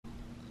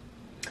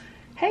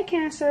Hey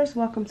Cancers,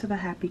 welcome to the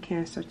Happy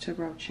Cancer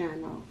Tarot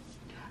channel.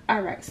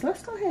 Alright, so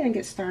let's go ahead and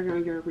get started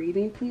on your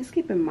reading. Please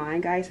keep in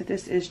mind, guys, that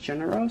this is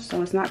general,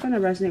 so it's not going to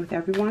resonate with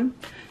everyone.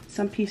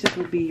 Some pieces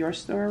will be your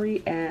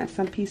story, and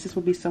some pieces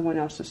will be someone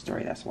else's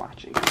story that's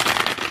watching.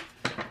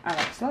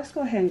 Alright, so let's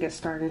go ahead and get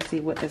started and see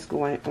what is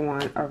going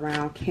on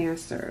around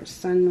Cancer.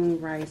 Sun,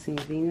 Moon, Rising,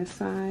 Venus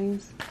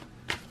signs.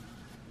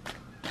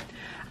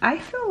 I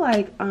feel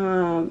like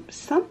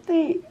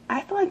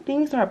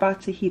things are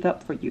about to heat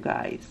up for you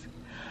guys.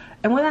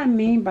 And what I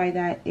mean by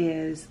that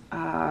is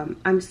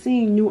I'm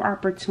seeing new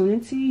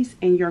opportunities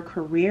in your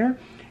career,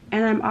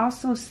 and I'm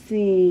also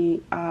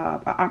seeing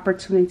an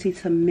opportunity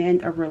to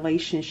mend a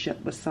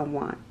relationship with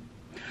someone.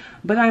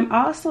 But I'm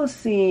also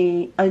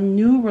seeing a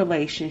new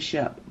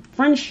relationship,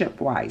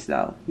 friendship-wise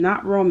though,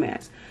 not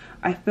romance.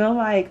 I feel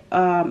like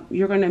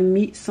you're going to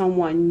meet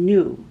someone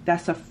new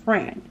that's a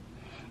friend,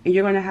 and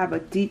you're going to have a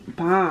deep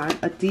bond,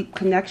 a deep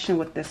connection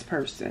with this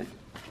person.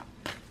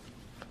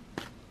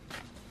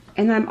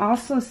 And I'm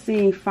also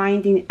seeing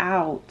finding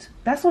out.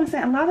 That's what I'm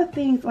saying. A lot of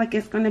things, like,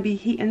 it's going to be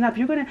heating up.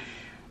 You're going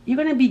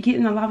to be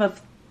getting a lot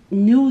of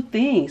new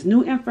things,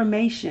 new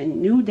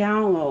information, new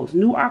downloads,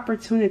 new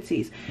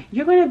opportunities.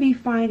 You're going to be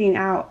finding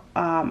out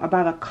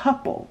about a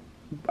couple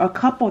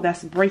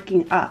that's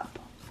breaking up,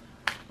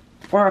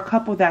 or a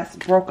couple that's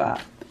broke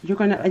up.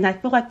 And I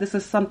feel like this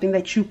is something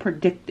that you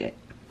predicted.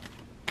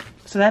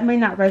 So that may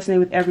not resonate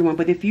with everyone,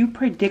 but if you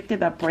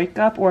predicted a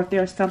breakup, or if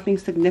there's something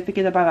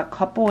significant about a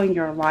couple in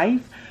your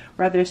life,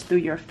 whether it's through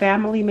your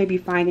family, maybe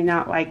finding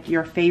out like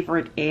your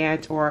favorite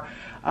aunt or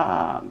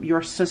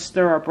your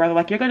sister or brother,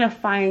 like you're going to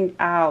find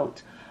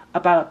out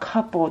about a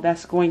couple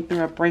that's going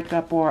through a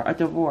breakup or a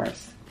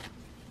divorce.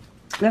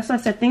 That's why I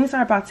said things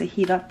are about to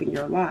heat up in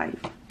your life.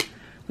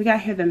 We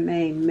got here the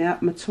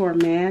mature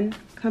man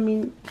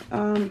coming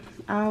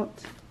out.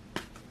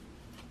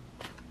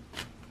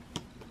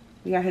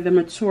 We got here the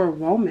mature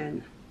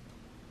woman.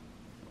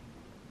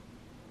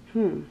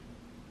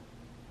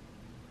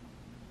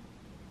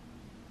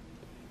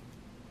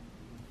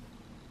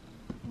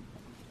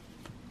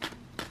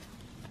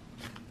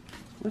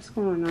 What's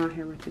going on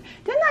here with you?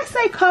 Didn't I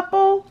say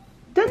couple?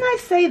 Didn't I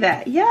say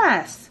that?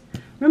 Yes.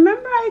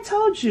 Remember I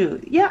told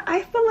you. Yeah,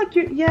 I feel like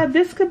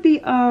this could be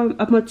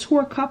a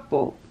mature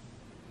couple.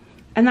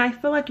 And I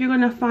feel like you're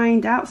going to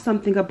find out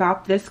something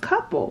about this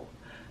couple.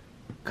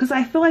 Because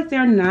I feel like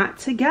they're not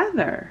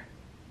together.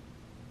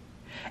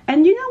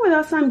 And you know what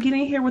else I'm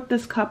getting here with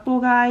this couple,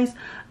 guys?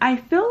 I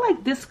feel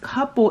like this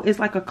couple is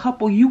like a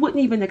couple you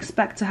wouldn't even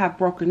expect to have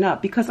broken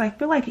up, because I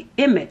feel like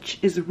image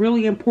is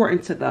really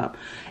important to them.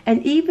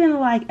 And even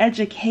like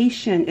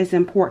education is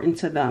important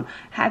to them.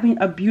 Having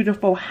a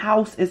beautiful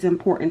house is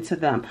important to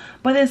them.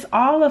 But it's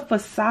all a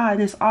facade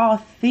and it's all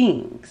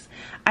things.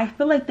 I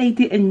feel like they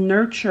didn't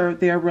nurture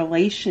their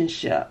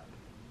relationship.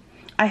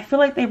 I feel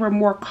like they were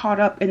more caught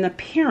up in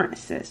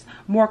appearances,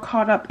 more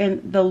caught up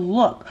in the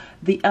look,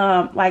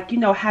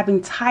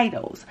 having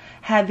titles,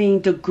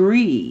 having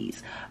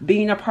degrees,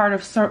 being a part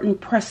of certain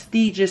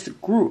prestigious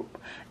group.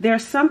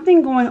 There's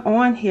something going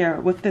on here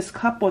with this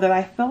couple that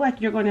I feel like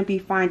you're going to be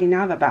finding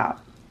out about.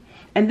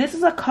 And this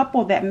is a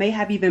couple that may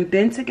have even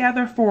been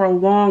together for a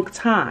long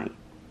time.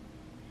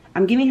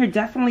 I'm getting here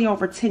definitely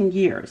over 10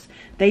 years.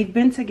 They've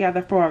been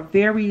together for a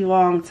very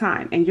long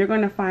time, and you're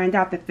going to find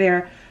out that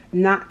they're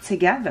not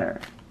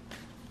together.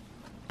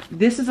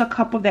 This is a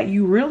couple that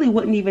you really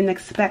wouldn't even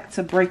expect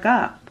to break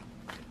up.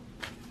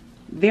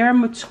 They're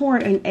mature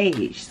in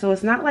age, so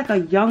it's not like a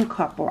young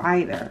couple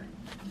either.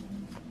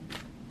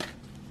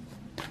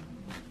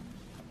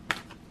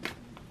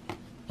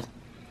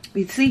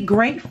 We see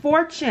great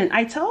fortune.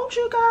 I told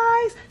you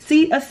guys.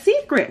 See, a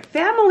secret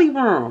family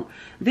room.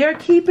 They're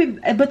keeping,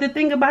 but the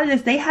thing about it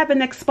is they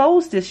haven't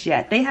exposed this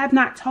yet. They have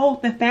not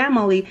told the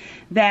family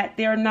that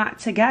they're not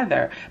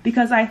together,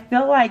 because I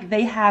feel like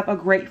they have a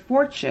great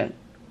fortune.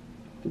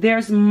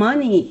 There's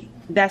money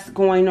that's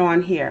going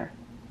on here.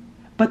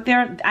 But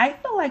I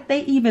feel like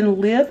they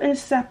even live in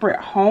separate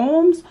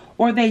homes,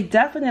 or they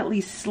definitely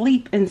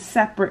sleep in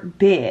separate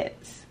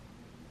beds.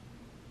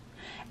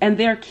 And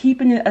they're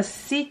keeping it a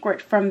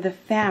secret from the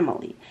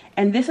family.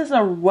 And this is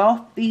a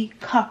wealthy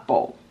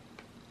couple.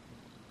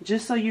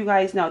 Just so you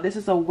guys know, this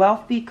is a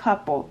wealthy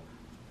couple.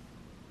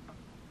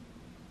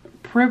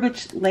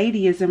 Privileged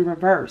lady is in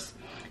reverse.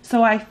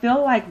 So I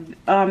feel like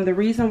the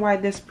reason why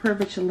this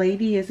privileged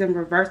lady is in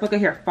reverse, look at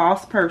here,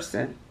 false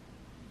person.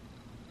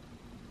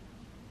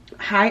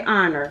 High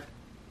honor.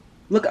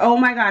 Look, oh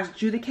my gosh,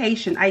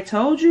 judication. I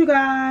told you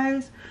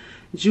guys.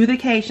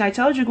 Judication. I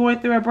told you, going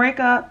through a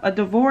breakup, a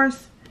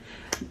divorce.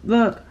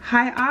 Look,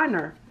 high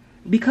honor,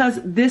 because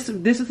this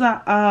is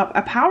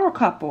a power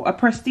couple, a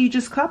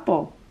prestigious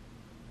couple,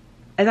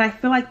 and I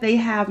feel like they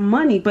have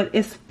money, but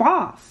it's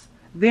false.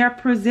 They're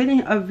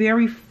presenting a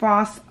very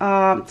false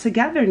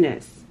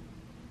togetherness.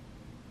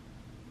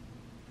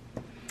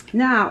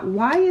 Now,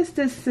 why is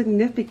this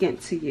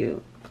significant to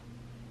you?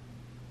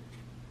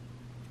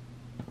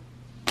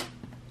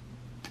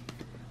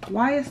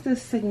 Why is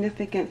this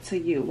significant to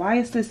you? Why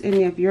is this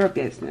any of your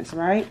business,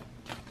 right?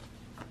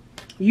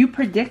 You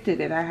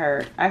predicted it, I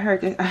heard. I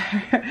heard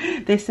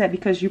they said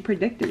because you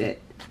predicted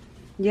it.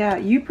 Yeah,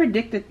 you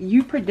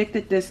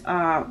predicted this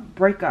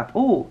breakup.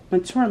 Oh,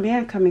 mature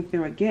man coming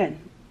through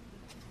again.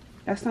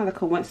 That's not a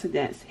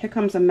coincidence. Here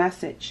comes a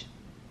message.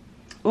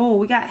 Oh,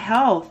 we got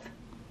health.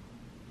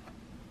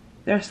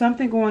 There's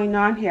something going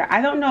on here.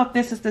 I don't know if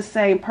this is the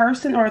same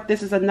person or if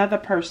this is another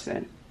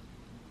person.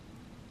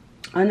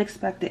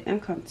 Unexpected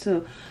income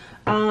too.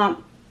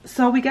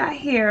 So we got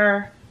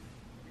here.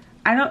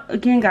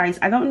 Again, guys,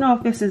 I don't know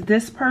if this is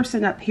this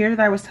person up here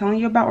that I was telling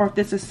you about or if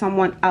this is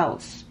someone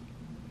else.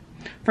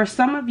 For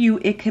some of you,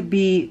 it could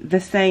be the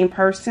same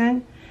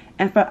person.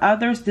 And for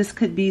others, this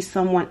could be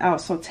someone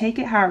else. So take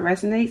it how it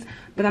resonates.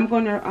 But I'm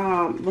going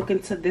to look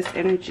into this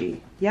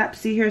energy. Yep,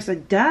 see, here's a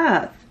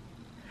death.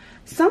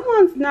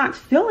 Someone's not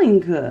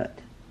feeling good.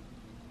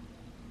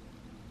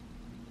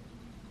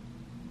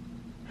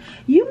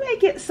 You may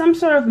get some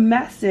sort of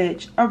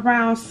message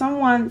around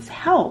someone's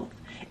health.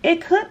 It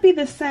could be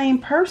the same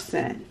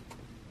person.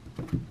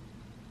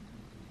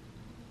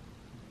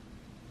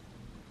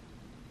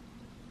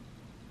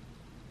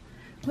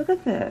 Look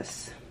at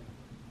this.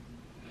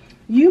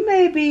 You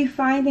may be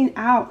finding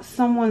out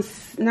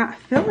someone's not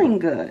feeling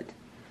good.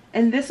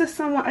 And this is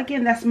someone,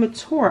 again, that's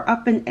mature,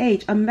 up in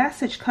age, a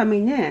message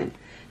coming in.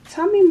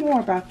 Tell me more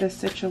about this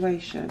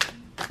situation.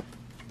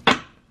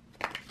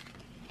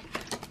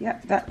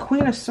 Yep, that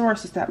Queen of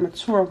Swords is that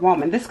mature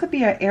woman. This could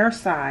be an air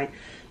sign,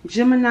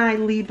 Gemini,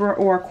 Libra,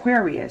 or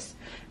Aquarius.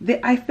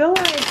 I feel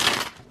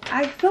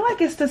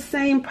like it's the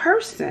same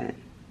person.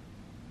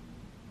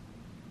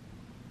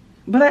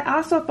 But I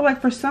also feel like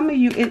for some of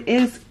you, you're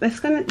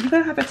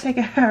gonna have to take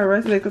it how it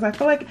resonates, because I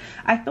feel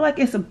like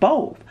it's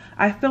both.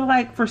 I feel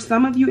like for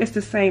some of you, it's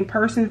the same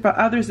person. For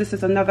others, this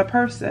is another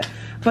person.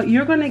 But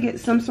you're gonna get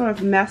some sort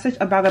of message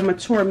about a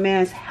mature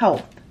man's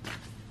health.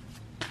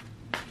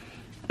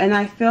 And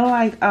I feel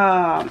like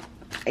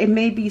it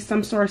may be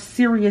some sort of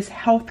serious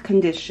health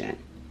condition.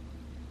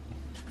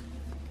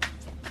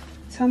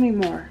 Tell me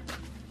more.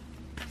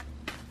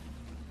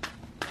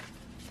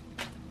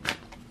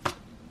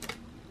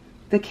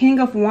 The King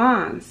of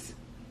Wands,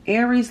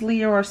 Aries,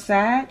 Leo, or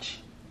Sag.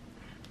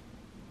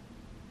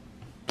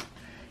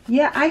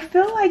 Yeah, I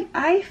feel like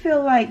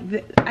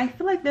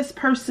this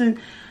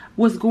person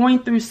was going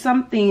through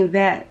something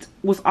that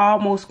was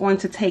almost going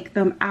to take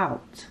them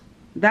out.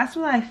 That's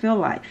what I feel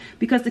like,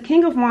 because the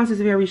King of Wands is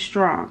very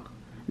strong.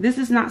 This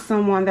is not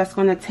someone that's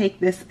going to take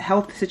this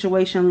health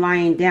situation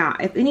lying down.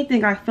 If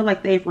anything, I feel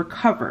like they've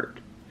recovered.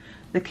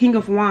 The King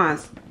of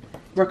Wands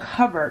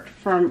recovered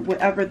from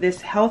whatever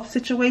this health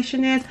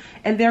situation is,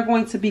 and they're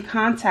going to be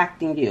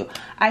contacting you.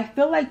 I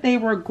feel like they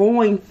were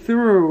going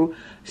through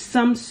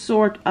some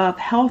sort of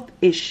health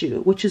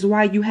issue, which is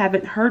why you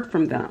haven't heard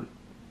from them.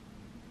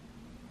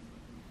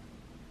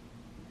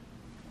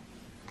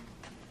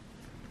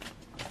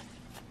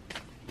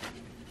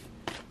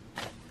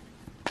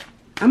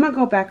 I'm going to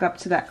go back up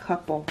to that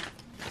couple,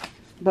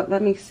 but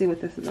let me see what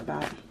this is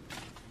about.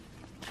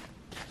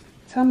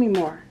 Tell me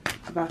more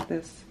about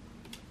this.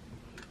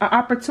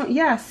 Opportunity.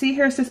 Yeah, see,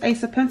 here it says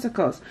Ace of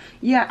Pentacles.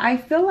 Yeah, I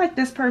feel like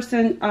this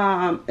person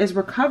is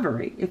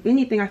recovering. If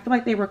anything, I feel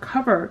like they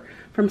recovered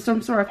from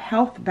some sort of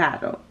health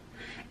battle.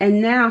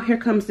 And now here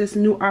comes this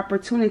new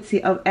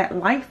opportunity at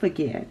life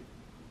again.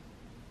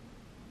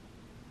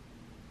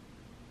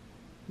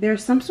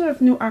 There's some sort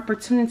of new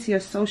opportunity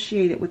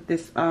associated with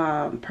this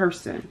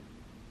person.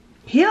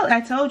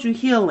 I told you,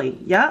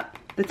 healing. Yep.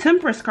 The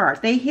Temperance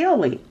card. They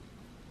healing.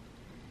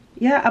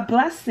 Yeah, a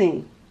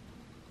blessing.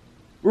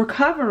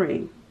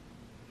 Recovering.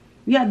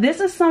 Yeah, this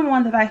is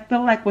someone that I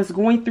feel like was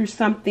going through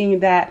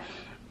something that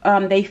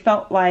they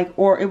felt like,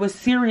 or it was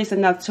serious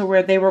enough to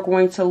where they were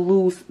going to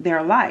lose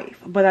their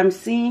life. But I'm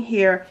seeing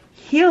here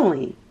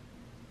healing.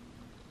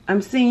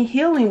 I'm seeing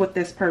healing with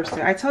this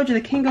person. I told you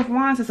the King of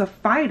Wands is a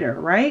fighter,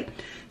 right?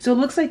 So it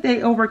looks like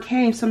they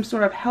overcame some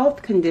sort of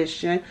health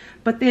condition.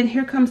 But then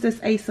here comes this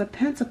Ace of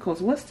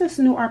Pentacles. What's this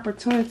new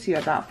opportunity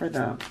about for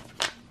them?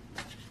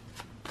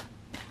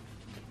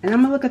 And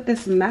I'm going to look at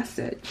this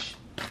message.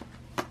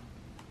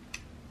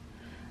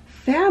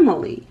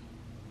 Family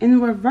in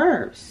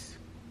reverse.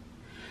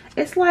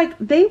 It's like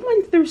they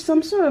went through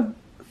some sort of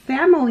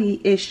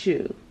family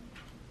issue.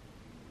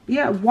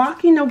 Yeah,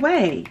 walking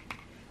away.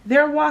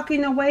 They're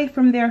walking away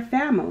from their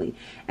family.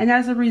 And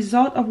as a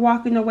result of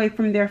walking away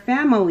from their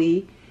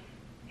family,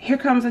 here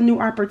comes a new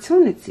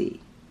opportunity.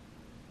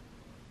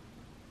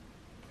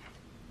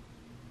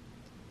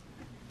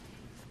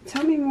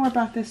 Tell me more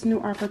about this new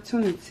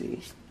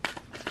opportunity.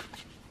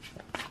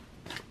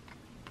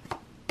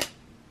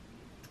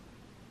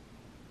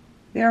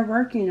 They're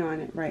working on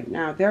it right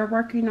now. They're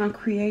working on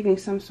creating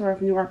some sort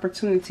of new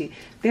opportunity.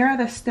 They're at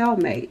a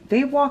stalemate.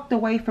 They walked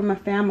away from a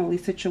family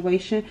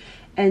situation,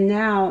 and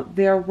now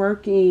they're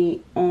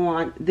working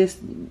on this.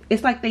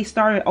 It's like they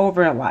started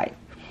over in life,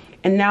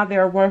 and now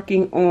they're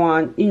working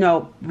on,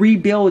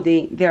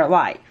 rebuilding their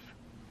life.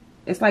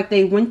 It's like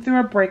they went through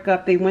a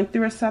breakup, they went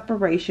through a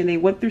separation, they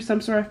went through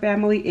some sort of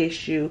family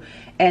issue,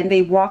 and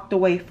they walked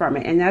away from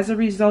it. And as a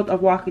result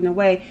of walking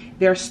away,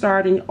 they're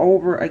starting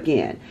over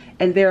again.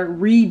 And they're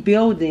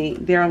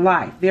rebuilding their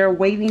life. They're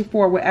waiting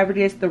for whatever it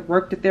is, the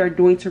work that they're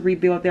doing to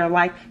rebuild their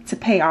life, to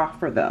pay off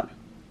for them.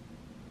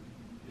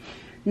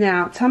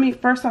 Now,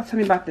 first off, tell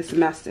me about this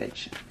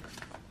message.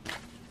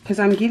 Because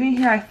I'm giving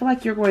here, I feel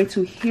like you're going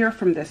to hear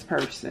from this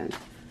person.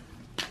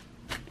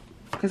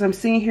 Because I'm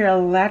seeing here a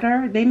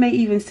letter. They may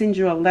even send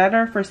you a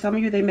letter. For some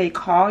of you, they may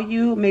call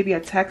you, maybe a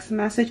text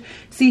message.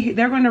 See,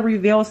 they're going to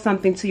reveal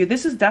something to you.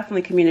 This is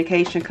definitely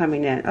communication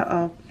coming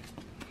in.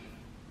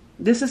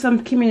 This is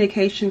some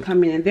communication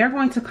coming in. They're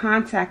going to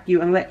contact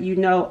you and let you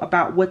know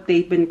about what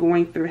they've been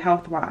going through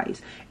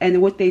health-wise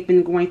and what they've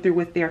been going through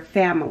with their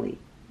family.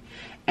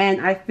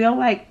 And I feel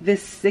like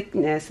this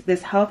sickness,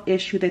 this health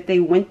issue that they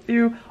went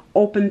through,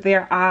 opened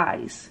their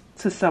eyes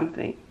to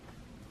something.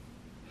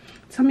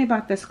 Tell me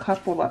about this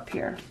couple up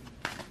here.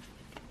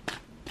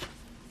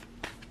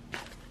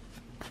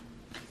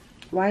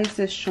 Why is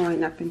this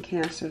showing up in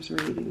Cancer's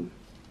reading?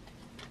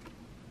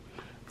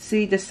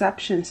 See,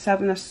 deception,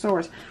 7 of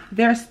Swords.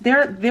 This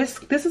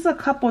is a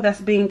couple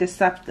that's being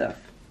deceptive.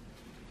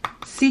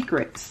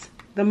 Secrets,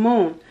 the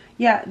Moon.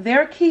 Yeah,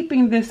 they're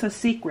keeping this a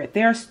secret.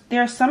 There's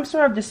some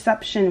sort of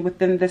deception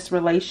within this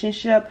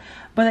relationship,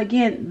 but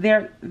again,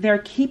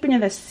 they're keeping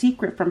it a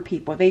secret from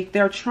people.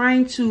 They're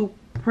trying to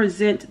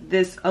present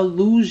this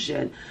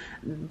illusion,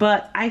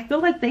 but I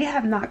feel like they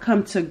have not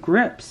come to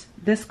grips.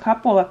 This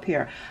couple up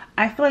here,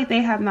 I feel like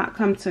they have not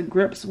come to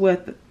grips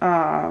with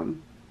the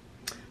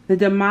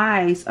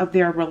demise of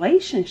their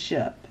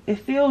relationship. It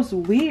feels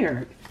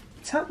weird.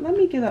 Let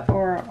me get an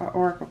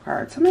oracle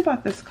card. Tell me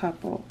about this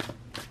couple.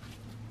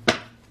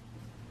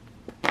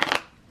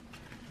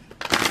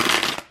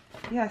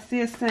 Yeah, see,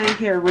 it's saying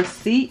here,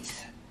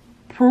 receipts,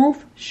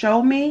 proof,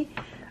 show me.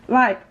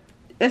 Like,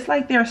 it's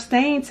like they're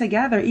staying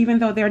together even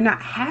though they're not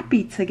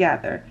happy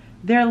together.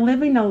 They're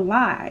living a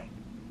lie.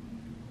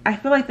 I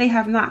feel like they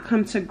have not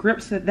come to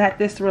grips with that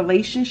this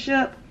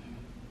relationship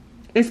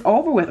is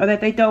over with, or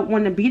that they don't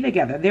want to be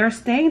together. They're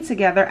staying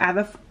together out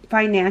of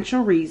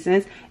financial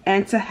reasons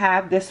and to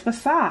have this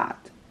facade.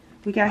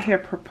 We got here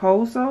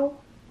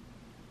proposal.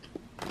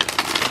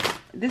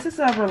 This is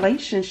a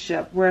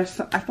relationship where I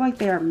feel like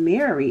they are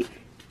married,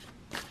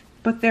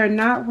 but they're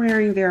not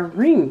wearing their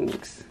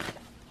rings.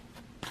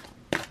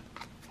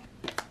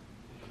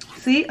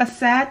 See, a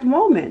sad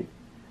woman.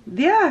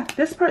 Yeah,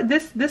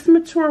 this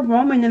mature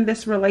woman in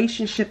this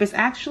relationship is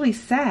actually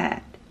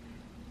sad.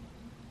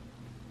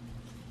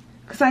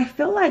 Because I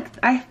feel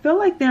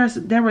like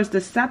there was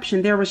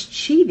deception, there was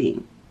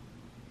cheating.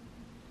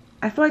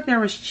 I feel like there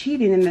was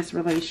cheating in this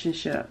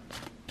relationship.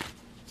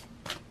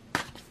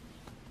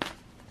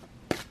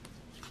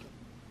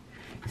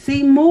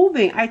 See,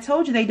 moving. I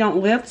told you they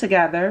don't live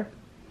together.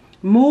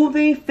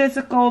 Moving,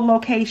 physical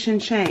location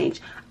change.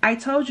 I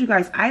told you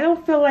guys, I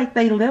don't feel like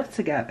they live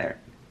together.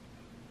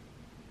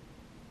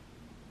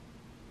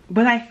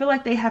 But I feel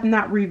like they have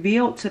not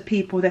revealed to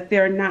people that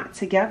they're not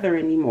together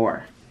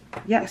anymore.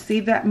 Yeah,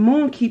 see, that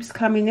moon keeps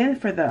coming in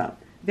for them.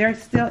 They're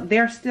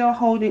still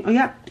holding, oh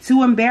yeah,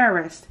 too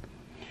embarrassed.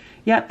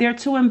 Yep, they're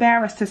too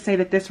embarrassed to say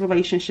that this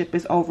relationship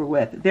is over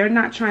with. They're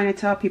not trying to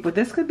tell people.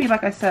 This could be,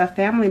 like I said, a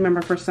family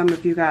member for some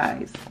of you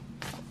guys.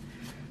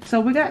 So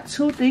we got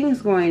two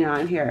things going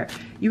on here.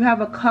 You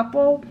have a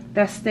couple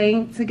that's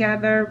staying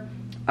together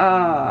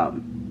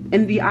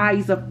in the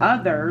eyes of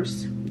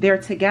others. They're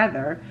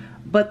together,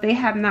 but they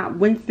have not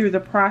went through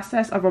the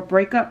process of a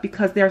breakup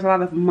because there's a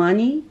lot of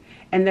money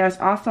and there's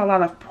also a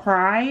lot of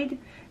pride,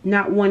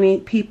 not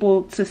wanting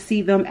people to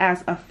see them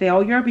as a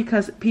failure,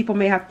 because people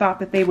may have thought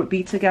that they would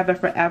be together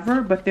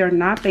forever, but they're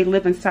not. They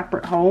live in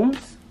separate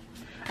homes.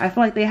 I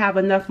feel like they have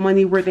enough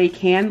money where they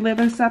can live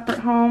in separate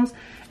homes.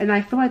 And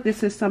I feel like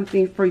this is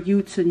something for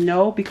you to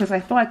know, because I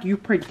feel like you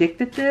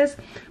predicted this.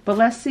 But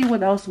let's see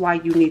what else, why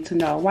you need to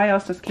know. Why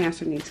else does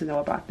Cancer need to know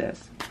about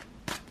this?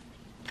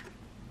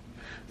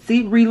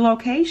 See,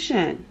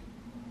 relocation.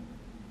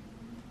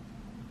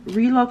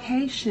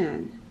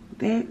 Relocation.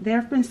 There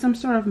have been some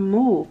sort of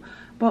move.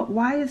 But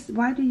why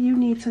do you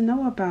need to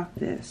know about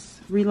this?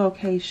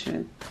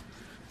 Relocation.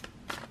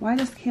 Why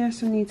does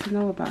Cancer need to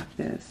know about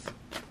this?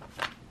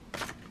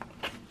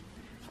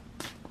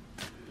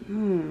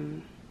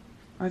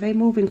 Are they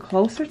moving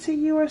closer to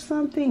you or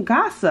something?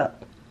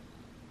 Gossip.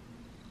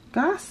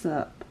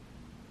 Gossip.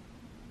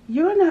 I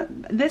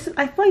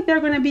feel like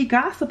they're gonna be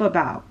gossip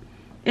about.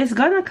 It's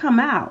gonna come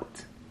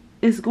out.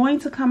 It's going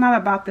to come out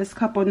about this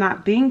couple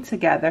not being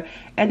together,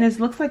 and it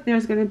looks like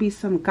there's going to be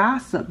some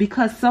gossip,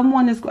 because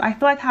someone is, I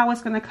feel like how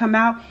it's going to come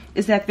out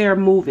is that they're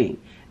moving.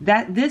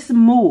 That this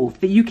move,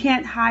 that you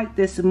can't hide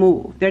this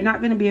move. They're not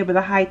going to be able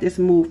to hide this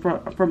move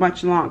for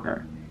much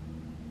longer.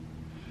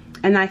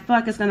 And I feel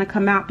like it's going to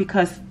come out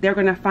because they're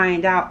going to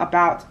find out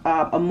about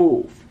a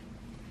move.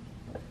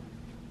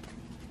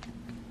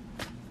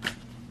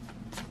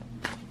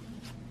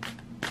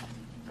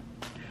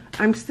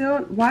 I'm still,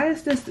 why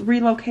is this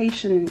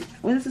relocation?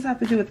 What does this have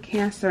to do with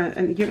Cancer?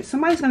 And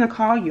somebody's going to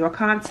call you or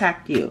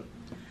contact you.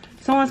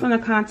 Someone's going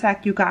to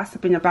contact you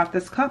gossiping about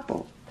this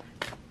couple.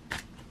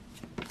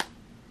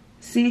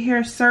 See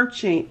here,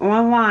 searching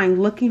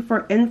online, looking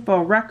for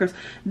info, records.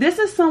 This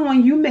is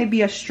someone you may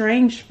be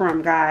estranged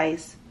from,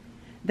 guys.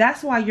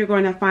 That's why you're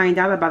going to find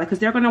out about it, because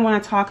they're going to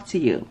want to talk to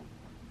you.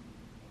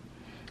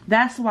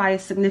 That's why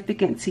it's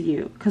significant to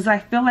you, because I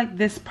feel like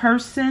this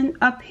person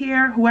up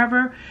here,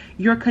 whoever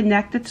you're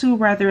connected to,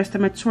 whether it's the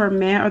mature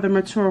man or the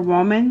mature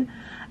woman,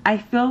 I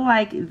feel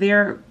like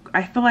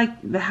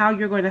how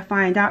you're going to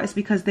find out is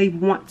because they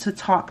want to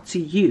talk to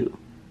you.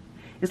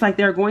 It's like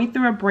they're going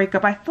through a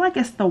breakup. I feel like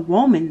it's the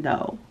woman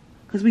though,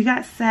 because we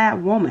got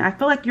sad woman. I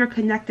feel like you're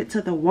connected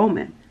to the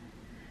woman.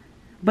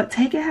 But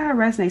take it how it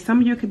resonates. Some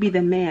of you could be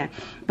the man.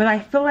 But I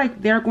feel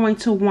like they're going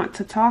to want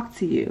to talk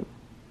to you,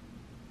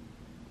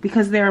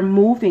 because they're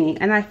moving.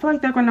 And I feel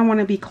like they're going to want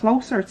to be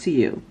closer to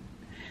you.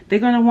 They're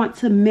going to want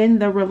to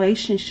mend the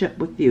relationship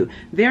with you.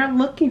 They're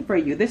looking for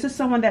you. This is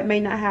someone that may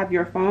not have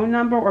your phone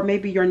number, or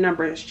maybe your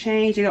number has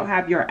changed. They don't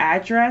have your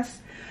address.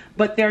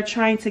 But they're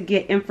trying to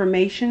get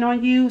information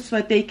on you so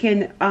that they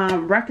can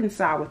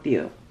reconcile with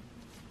you.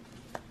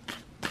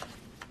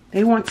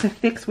 They want to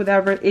fix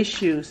whatever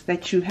issues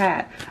that you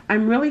had.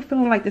 I'm really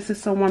feeling like this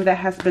is someone that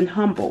has been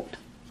humbled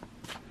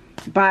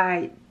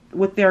by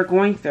what they're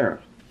going through.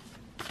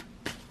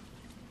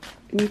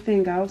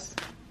 Anything else?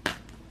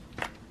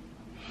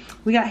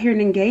 We got here an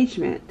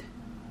engagement.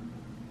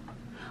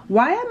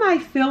 Why am I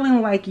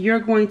feeling like you're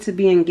going to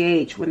be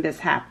engaged when this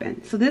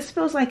happens? So this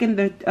feels like in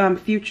the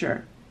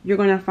future you're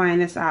going to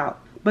find this out.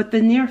 But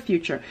the near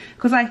future,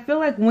 because I feel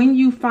like when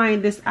you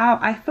find this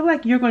out, I feel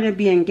like you're going to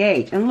be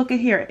engaged. And look at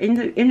here, in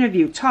the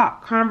interview,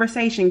 talk,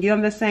 conversation, get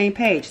on the same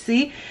page.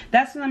 See,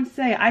 that's what I'm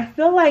saying. I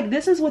feel like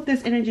this is what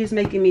this energy is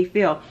making me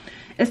feel.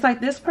 It's like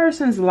this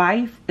person's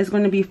life is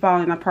going to be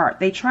falling apart.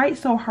 They tried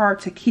so hard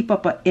to keep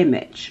up an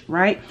image,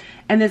 right?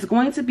 And it's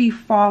going to be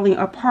falling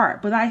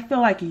apart. But I feel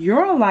like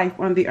your life,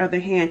 on the other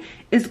hand,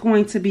 is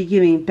going to be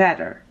getting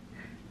better.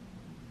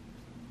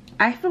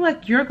 I feel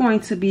like you're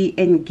going to be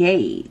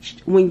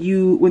engaged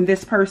when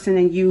this person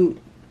and you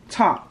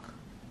talk.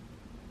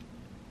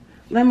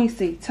 Let me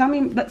see. Tell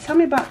me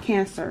about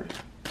Cancer.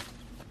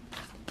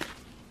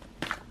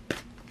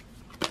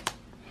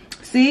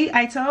 See,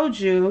 I told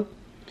you.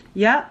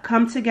 Yep,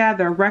 come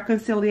together,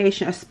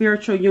 reconciliation, a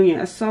spiritual union,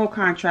 a soul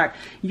contract.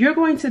 You're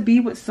going to be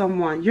with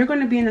someone. You're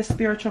going to be in a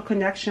spiritual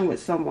connection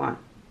with someone.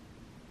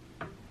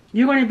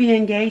 You're going to be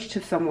engaged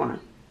to someone.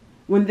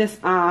 When this,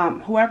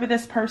 whoever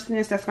this person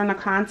is that's going to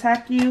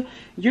contact you,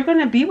 you're going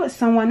to be with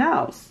someone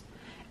else.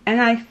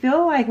 And I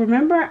feel like,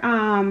 remember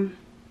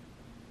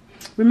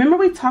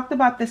we talked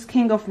about this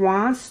King of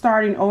Wands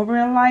starting over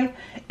in life?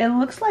 It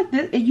looks like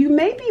this, you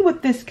may be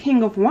with this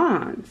King of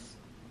Wands.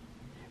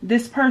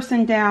 This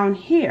person down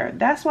here.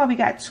 That's why we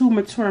got two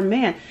mature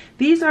men.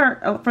 These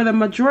are, for the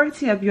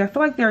majority of you, I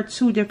feel like there are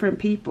two different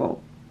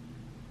people.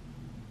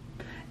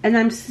 And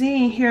I'm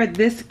seeing here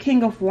this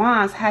King of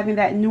Wands having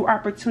that new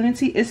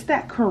opportunity. It's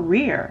that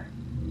career.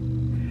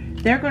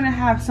 They're going to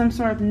have some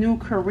sort of new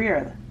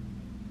career,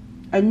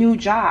 a new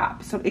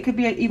job. So it could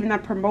be even a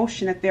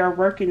promotion that they're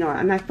working on.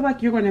 And I feel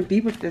like you're going to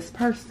be with this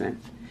person.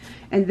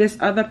 And this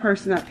other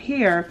person up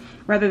here,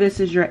 whether this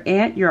is your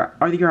aunt,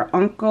 your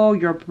uncle,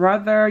 your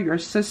brother, your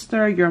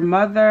sister, your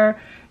mother,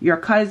 your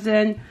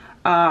cousin,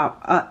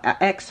 an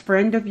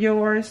ex-friend of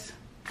yours,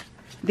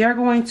 they're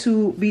going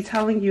to be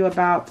telling you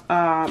about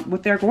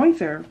what they're going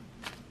through.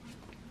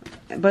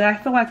 But I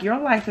feel like your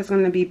life is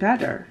going to be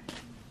better.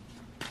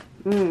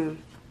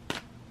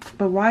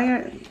 But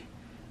why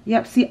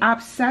yep, see,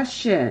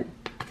 obsession,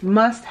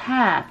 must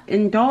have,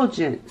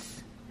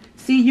 indulgence.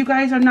 See, you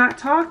guys are not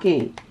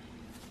talking.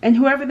 And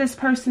whoever this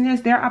person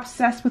is, they're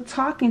obsessed with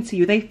talking to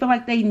you. They feel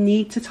like they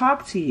need to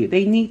talk to you.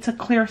 They need to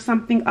clear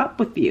something up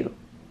with you.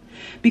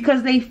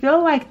 Because they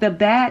feel like the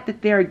bad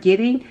that they're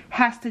getting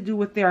has to do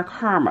with their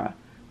karma.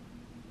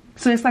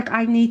 So it's like,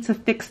 I need to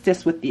fix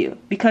this with you.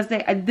 Because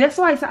that's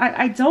why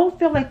I don't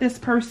feel like this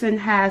person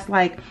has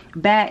like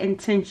bad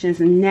intentions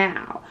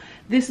now.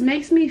 This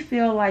makes me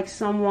feel like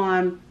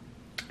someone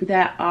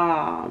that,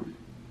 I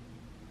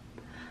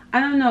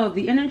don't know,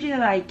 the energy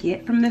that I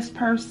get from this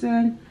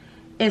person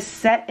is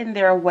set in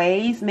their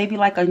ways, maybe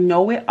like a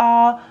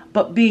know-it-all,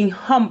 but being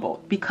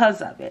humbled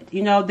because of it.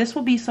 You know, this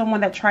will be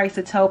someone that tries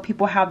to tell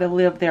people how to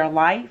live their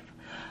life.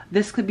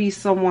 This could be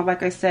someone,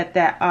 like I said,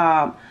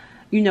 that,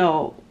 you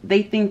know,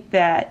 they think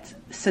that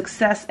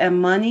success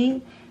and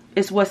money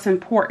is what's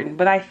important.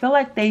 But I feel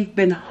like they've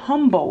been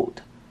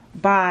humbled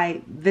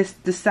by this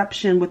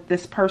deception with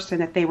this person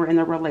that they were in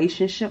a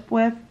relationship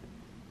with.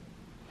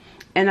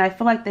 And I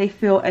feel like they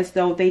feel as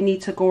though they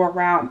need to go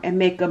around and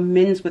make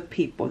amends with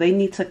people. They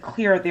need to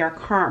clear their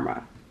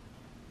karma.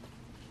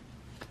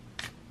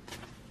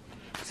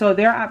 So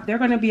they're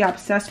going to be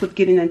obsessed with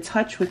getting in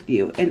touch with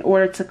you in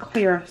order to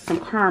clear some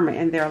karma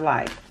in their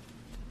life.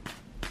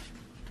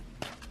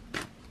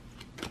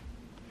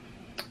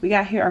 We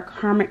got here a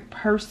karmic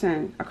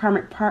person, a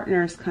karmic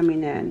partner is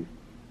coming in.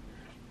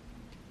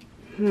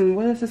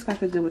 What does this got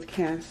to do with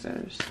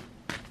Cancers?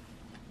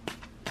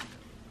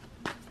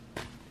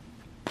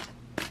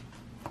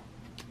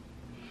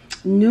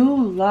 New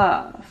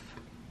love.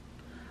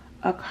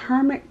 A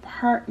karmic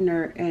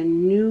partner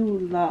and new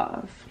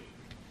love.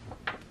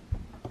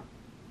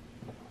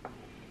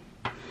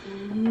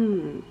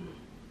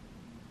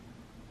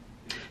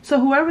 So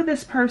whoever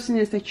this person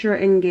is that you're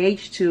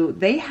engaged to,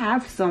 they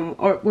have some,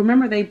 or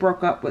remember they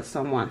broke up with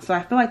someone. So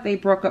I feel like they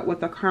broke up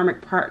with a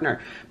karmic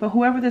partner. But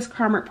whoever this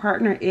karmic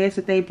partner is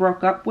that they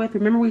broke up with,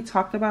 remember we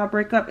talked about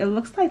breakup, it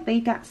looks like they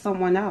got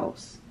someone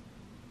else.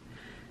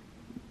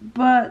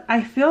 But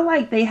I feel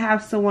like they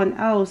have someone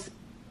else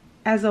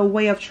as a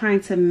way of trying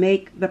to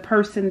make the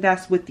person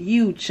that's with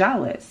you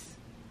jealous.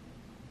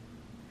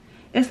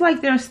 It's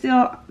like they're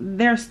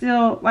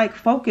still like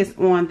focused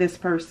on this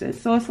person.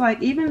 So it's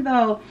like, even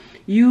though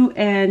you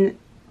and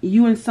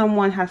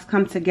someone has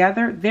come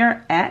together,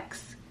 their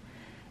ex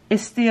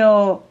is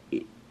still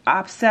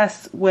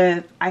obsessed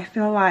with, I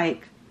feel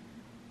like,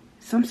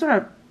 some sort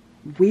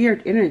of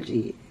weird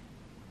energy.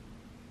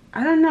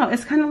 I don't know.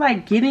 It's kind of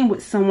like getting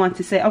with someone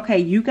to say, okay,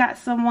 you got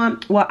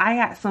someone, well, I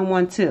got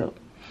someone too.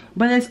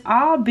 But it's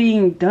all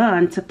being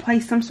done to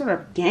play some sort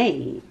of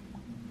game.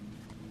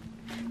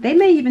 They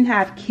may even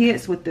have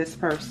kids with this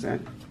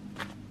person.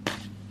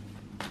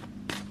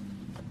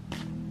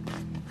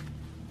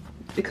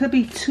 It could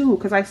be two,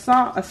 because I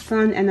saw a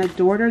son and a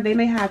daughter. They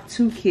may have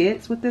 2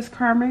 kids with this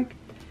karmic.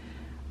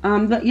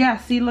 But yeah,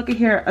 see, look at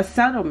here. A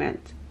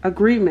settlement,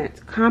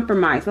 agreement,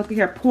 compromise. Look at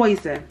here,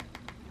 poison.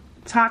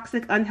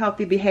 Toxic,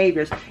 unhealthy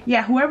behaviors.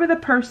 Yeah, whoever the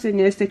person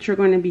is that you're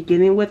going to be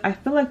getting with, I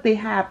feel like they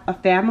have a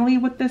family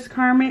with this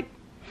karmic.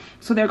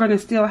 So they're going to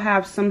still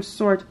have some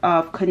sort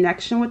of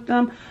connection with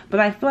them.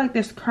 But I feel like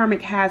this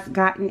karmic has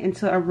gotten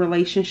into a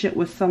relationship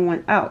with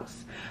someone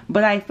else.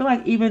 But I feel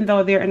like even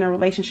though they're in a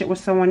relationship with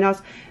someone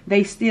else,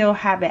 they still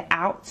have it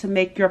out to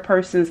make your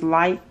person's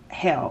life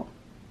hell.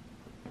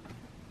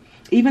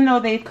 Even though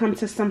they've come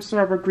to some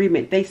sort of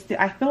agreement, I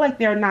feel like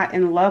they're not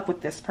in love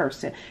with this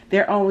person.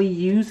 They're only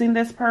using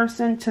this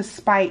person to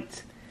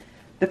spite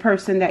the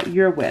person that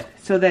you're with,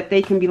 so that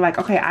they can be like,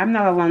 okay, I'm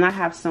not alone, I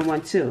have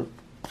someone too.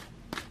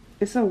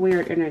 It's a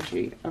weird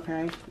energy,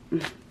 okay?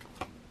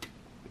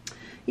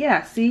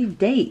 Yeah, see,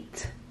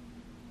 date.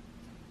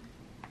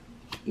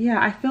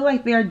 Yeah, I feel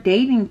like they're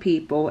dating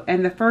people,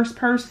 and the first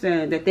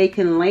person that they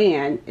can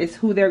land is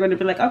who they're going to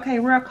be like, okay,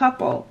 we're a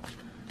couple.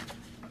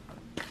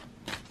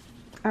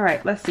 All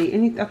right, let's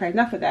see. Okay,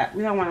 enough of that.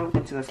 We don't want to look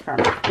into this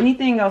card.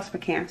 Anything else for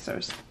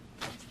Cancers?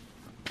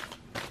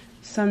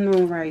 Sun,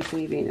 Moon,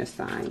 Rising, Venus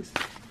signs.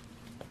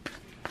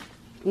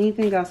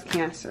 Anything else,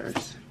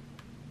 Cancers?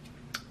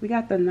 We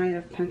got the Knight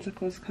of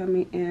Pentacles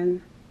coming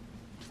in.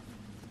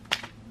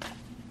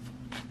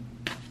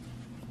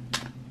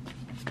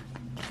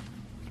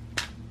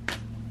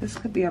 This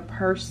could be a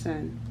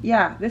person.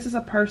 Yeah, this is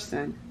a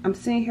person. I'm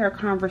seeing here a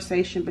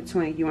conversation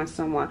between you and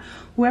someone.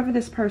 Whoever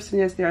this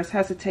person is, there's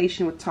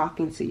hesitation with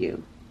talking to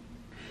you.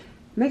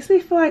 Makes me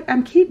feel like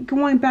I'm keep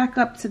going back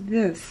up to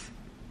this.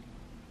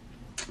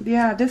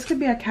 Yeah, this could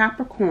be a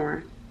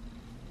Capricorn.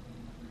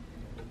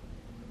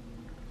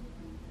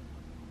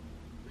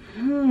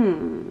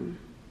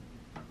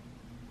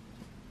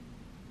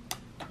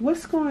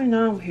 What's going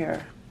on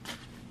here?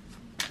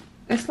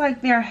 It's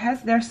like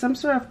there's some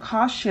sort of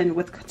caution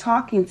with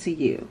talking to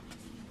you.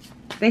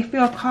 They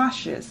feel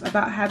cautious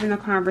about having a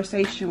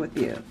conversation with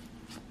you.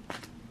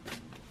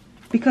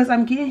 Because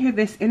I'm getting here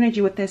this energy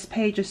with this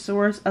Page of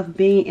Swords of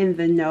being in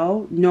the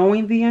know,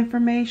 knowing the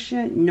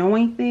information,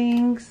 knowing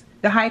things.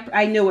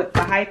 I knew it,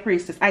 the High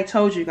Priestess. I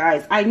told you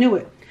guys, I knew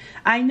it.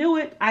 I knew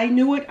it, I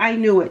knew it, I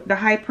knew it. The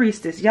High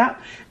Priestess, yep.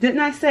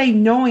 Didn't I say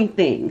knowing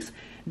things?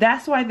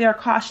 That's why they're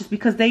cautious,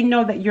 because they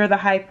know that you're the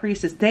High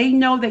Priestess. They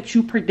know that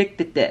you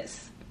predicted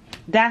this.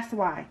 That's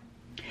why.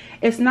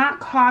 It's not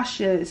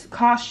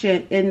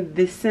caution in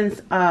the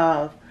sense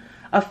of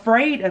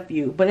afraid of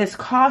you, but it's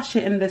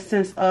caution in the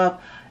sense of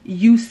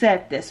you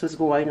said this was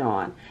going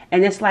on.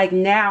 And it's like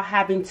now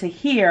having to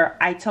hear,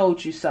 I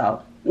told you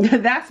so.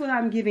 That's what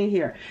I'm giving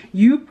here.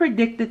 You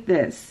predicted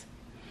this.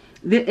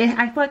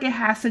 I feel like it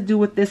has to do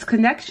with this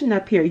connection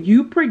up here.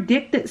 You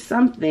predicted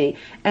something,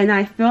 and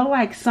I feel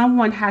like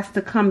someone has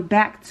to come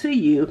back to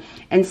you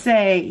and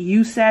say,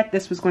 you said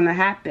this was going to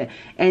happen.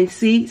 And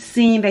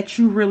seeing that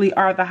you really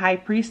are the High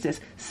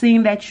Priestess,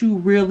 seeing that you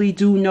really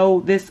do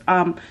know this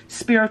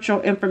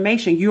spiritual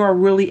information, you are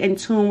really in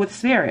tune with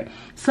spirit.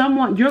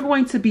 You're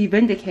going to be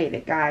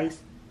vindicated, guys.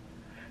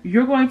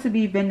 You're going to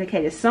be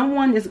vindicated.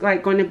 Someone is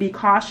like going to be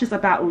cautious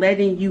about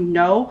letting you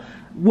know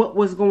what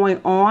was going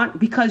on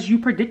because you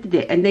predicted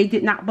it and they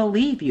did not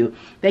believe you.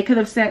 They could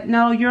have said,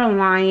 no, you're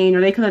lying,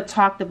 or they could have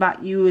talked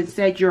about you and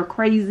said you're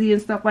crazy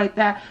and stuff like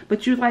that.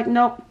 But you're like,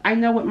 nope, I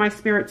know what my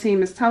spirit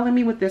team is telling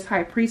me with this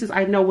High Priestess.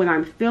 I know what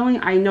I'm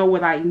feeling. I know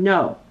what I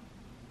know.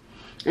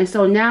 And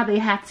so now they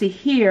have to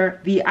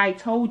hear the I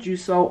told you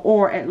so,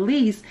 or at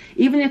least,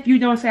 even if you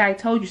don't say I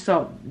told you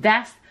so,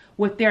 that's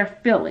what they're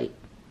feeling.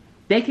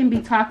 They can be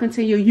talking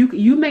to you.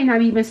 You may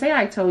not even say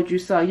I told you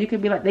so. You can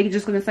be like, they're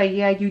just going to say,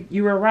 yeah,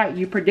 you were right.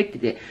 You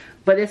predicted it.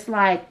 But it's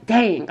like,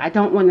 dang, I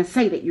don't want to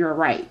say that you're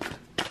right.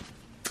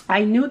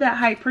 I knew that,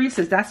 High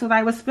Priestess. That's what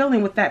I was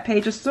feeling with that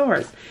Page of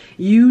Swords.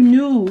 You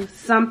knew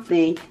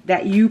something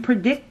that you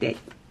predicted.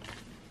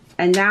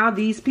 And now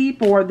these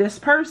people or this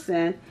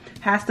person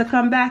has to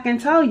come back and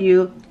tell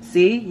you,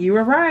 see, you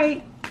were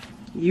right.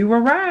 You were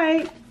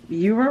right.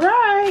 You were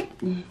right.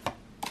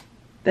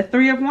 The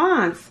Three of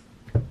Wands.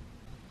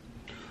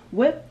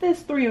 With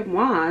this Three of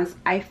Wands,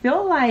 I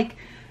feel like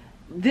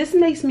this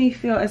makes me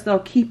feel as though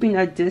keeping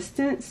a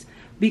distance.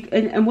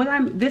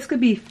 And this could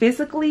be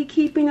physically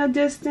keeping a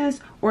distance,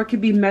 or it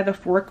could be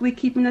metaphorically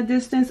keeping a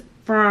distance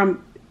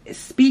from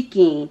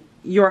speaking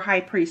your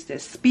High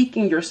Priestess,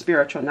 speaking your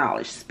spiritual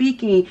knowledge,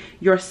 speaking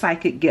your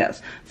psychic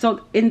gifts.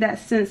 So in that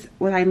sense,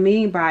 what I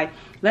mean by,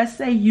 let's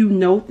say you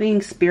know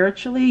things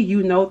spiritually,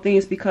 you know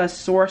things because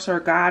Source or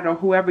God or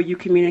whoever you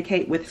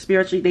communicate with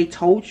spiritually, they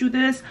told you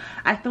this.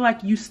 I feel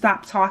like you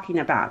stopped talking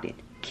about it.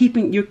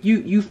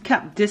 You've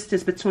kept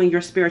distance between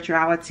your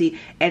spirituality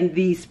and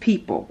these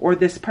people or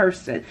this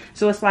person.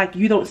 So it's like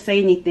you don't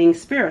say anything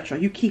spiritual.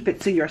 You keep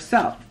it to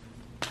yourself.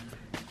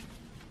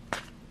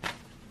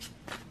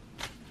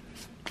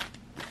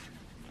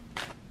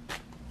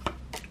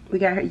 We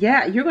got her.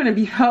 Yeah, you're going to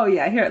be, oh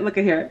yeah, here, look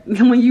at here.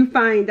 When you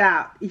find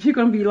out, you're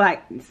going to be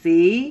like,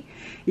 see?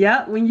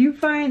 Yeah, when you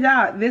find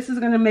out, this is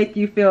going to make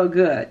you feel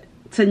good.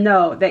 To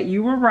know that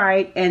you were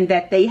right, and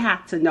that they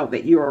have to know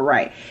that you were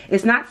right.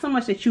 It's not so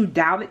much that you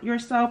doubted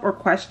yourself or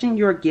questioned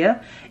your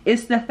gift.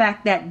 It's the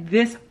fact that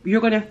you're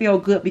going to feel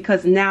good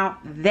because now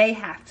they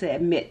have to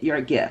admit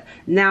your gift.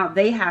 Now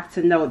they have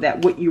to know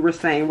that what you were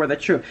saying were the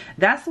truth.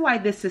 That's why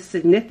this is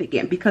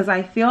significant, because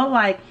I feel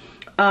like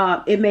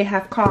it may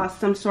have caused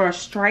some sort of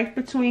strife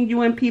between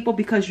you and people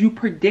because you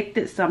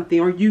predicted something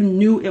or you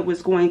knew it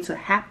was going to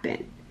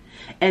happen.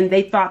 And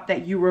they thought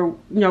that you were,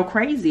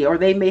 crazy, or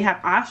they may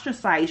have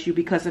ostracized you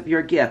because of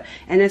your gift.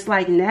 And it's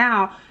like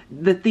now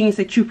the things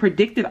that you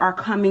predicted are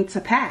coming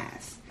to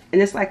pass.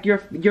 And it's like you're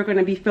going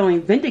to be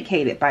feeling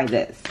vindicated by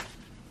this.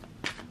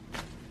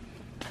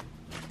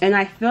 And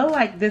I feel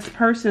like this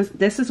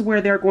is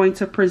where they're going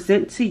to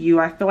present to you.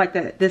 I feel like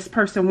that this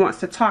person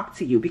wants to talk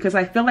to you because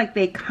I feel like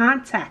they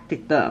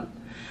contacted them.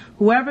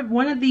 Whoever,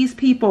 one of these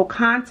people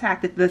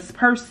contacted this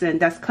person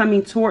that's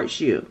coming towards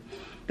you.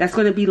 That's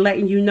going to be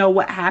letting you know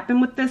what happened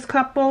with this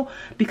couple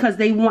because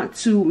they want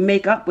to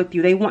make up with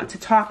you. They want to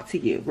talk to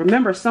you.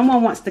 Remember,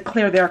 someone wants to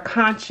clear their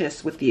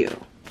conscience with you.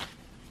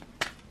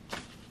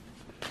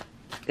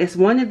 It's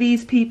one of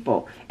these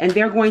people, and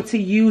they're going to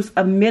use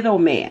a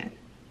middleman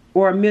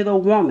or a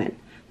middle woman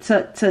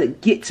to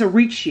get to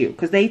reach you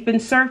because they've been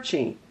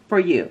searching for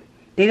you.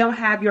 They don't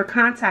have your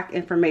contact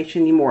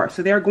information anymore.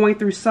 So they're going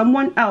through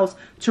someone else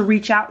to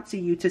reach out to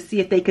you to see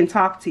if they can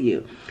talk to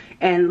you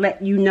and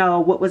let you know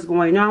what was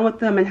going on with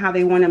them and how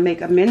they want to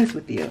make amends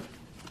with you.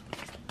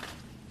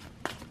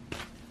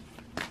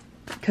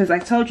 Because I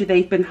told you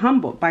they've been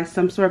humbled by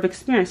some sort of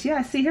experience.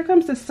 Yeah, see, here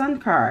comes the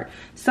Sun card.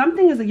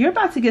 You're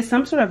about to get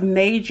some sort of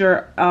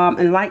major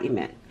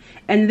enlightenment.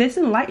 And this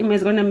enlightenment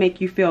is going to make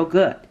you feel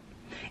good.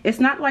 It's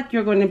not like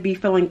you're going to be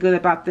feeling good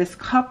about this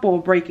couple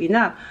breaking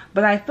up,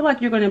 but I feel like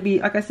you're going to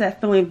be, like I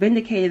said, feeling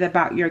vindicated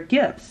about your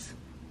gifts.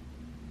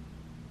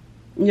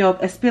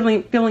 As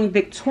feeling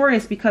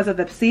victorious because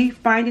of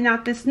finding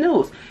out this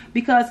news.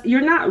 Because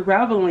you're not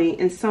reveling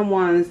in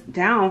someone's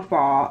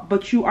downfall,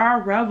 but you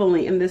are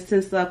reveling in the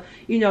sense of,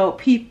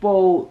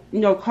 people,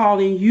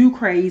 calling you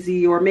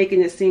crazy or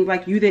making it seem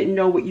like you didn't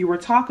know what you were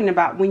talking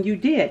about when you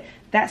did.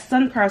 That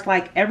Sun card is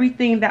like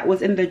everything that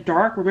was in the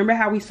dark. Remember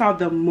how we saw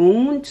the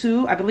moon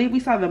too? I believe we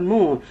saw the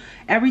moon.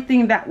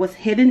 Everything that was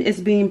hidden is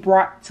being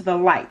brought to the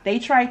light. They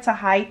tried to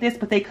hide this,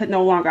 but they could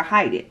no longer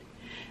hide it.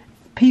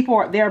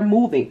 They're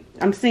moving.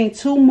 I'm seeing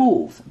two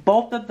moves.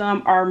 Both of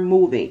them are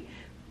moving.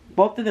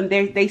 Both of them,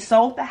 they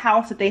sold the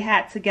house that they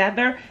had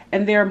together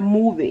and they're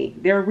moving.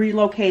 They're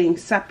relocating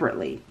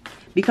separately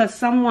because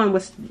someone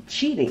was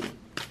cheating.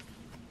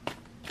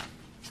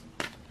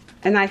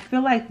 And I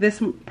feel like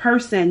this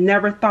person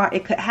never thought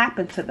it could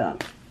happen to them.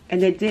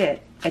 And it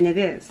did. And it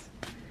is.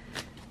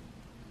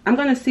 I'm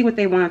going to see what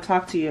they want to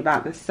talk to you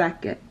about in a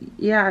second.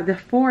 Yeah, the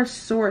Four of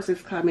Swords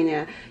is coming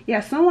in. Yeah,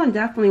 someone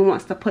definitely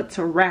wants to put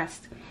to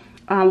rest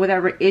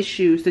whatever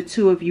issues the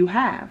two of you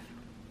have.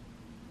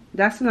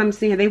 That's what I'm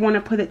seeing. They want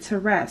to put it to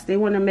rest. They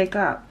want to make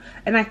up.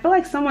 And I feel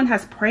like someone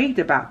has prayed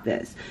about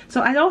this.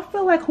 So I don't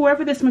feel like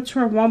whoever this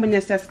mature woman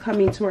is that's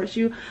coming towards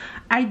you,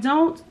 I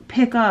don't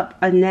pick up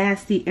a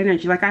nasty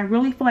energy. Like I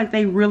really feel like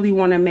they really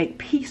want to make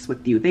peace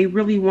with you. They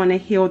really want to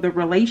heal the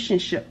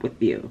relationship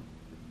with you.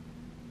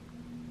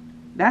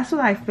 That's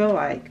what I feel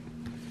like.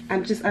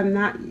 I'm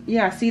not,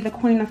 yeah, see the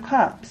Queen of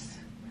Cups.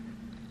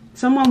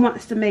 Someone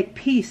wants to make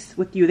peace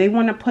with you. They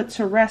want to put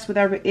to rest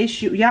whatever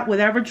issue, yeah,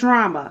 whatever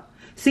drama.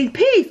 See,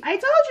 peace. I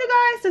told you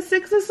guys, the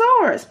Six of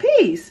Swords,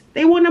 peace.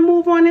 They want to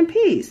move on in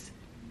peace.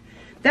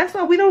 That's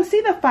why we don't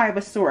see the Five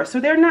of Swords. So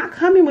they're not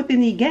coming with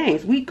any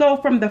games. We go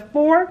from the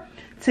Four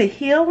to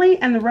healing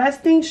and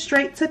resting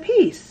straight to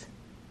peace.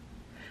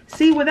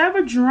 See,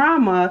 whatever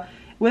drama,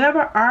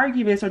 whatever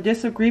arguments or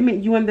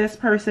disagreement you and this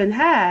person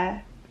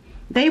had,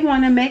 They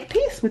want to make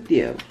peace with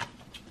you.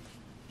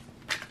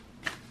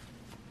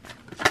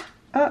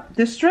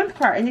 The strength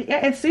card, and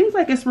it seems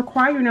like it's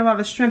requiring a lot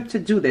of strength to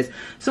do this.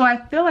 So I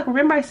feel like,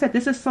 remember I said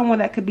this is someone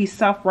that could be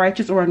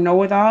self-righteous or a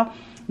know-it-all.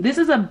 This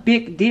is a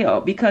big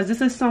deal because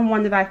this is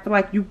someone that I feel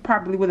like you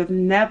probably would have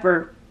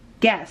never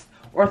guessed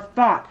or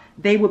thought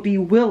they would be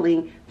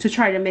willing to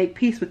try to make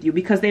peace with you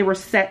because they were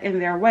set in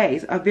their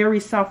ways. A very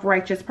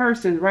self-righteous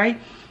person, right?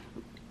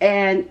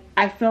 And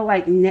I feel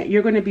like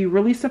you're going to be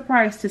really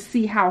surprised to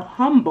see how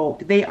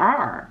humbled they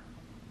are.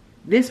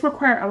 This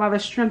required a lot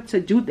of strength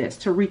to do this,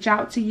 to reach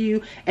out to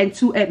you and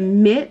to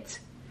admit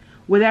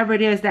whatever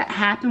it is that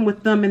happened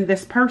with them and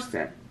this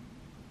person.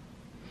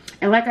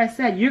 And like I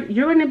said, you're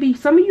going to be,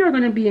 some of you are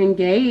going to be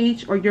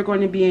engaged or you're going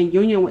to be in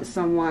union with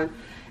someone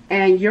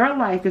and your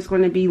life is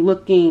going to be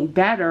looking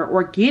better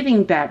or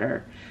getting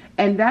better.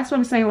 And that's what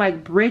I'm saying,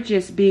 like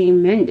bridges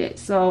being mended.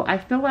 So I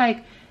feel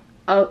like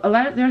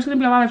there's going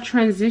to be a lot of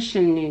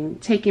transitioning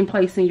taking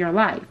place in your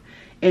life.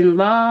 In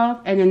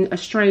love and in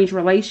estranged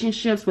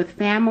relationships with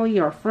family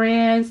or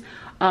friends,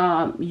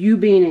 you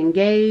being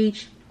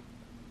engaged.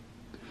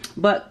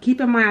 But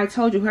keep in mind, I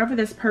told you, whoever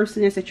this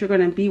person is that you're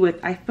going to be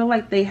with, I feel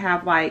like they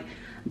have like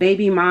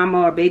baby mama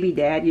or baby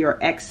daddy or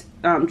ex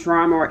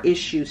drama or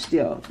issue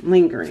still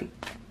lingering.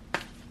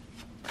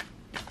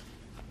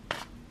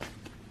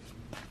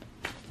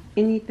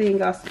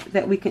 Anything else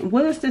that we can,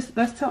 what is this?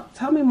 Let's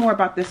tell me more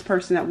about this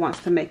person that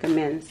wants to make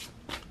amends.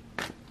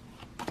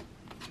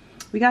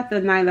 We got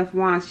the Knight of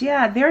Wands.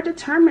 Yeah, they're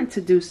determined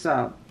to do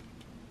so.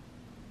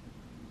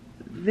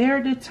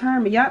 They're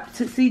determined. Yep,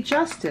 to see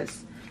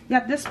justice.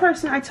 Yep, this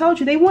person, I told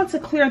you, they want to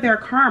clear their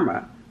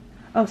karma.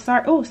 Oh,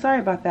 sorry. Oh,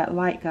 sorry about that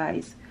light,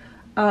 guys.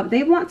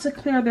 They want to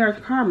clear their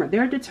karma.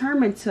 They're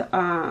determined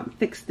to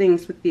fix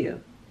things with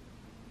you.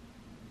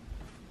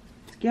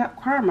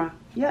 Yep, karma.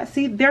 Yeah,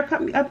 see, they're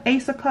coming up.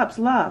 Ace of Cups,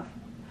 love.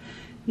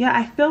 Yeah,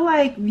 I feel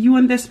like you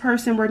and this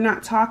person were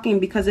not talking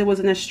because it was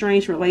an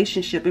estranged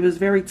relationship. It was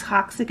very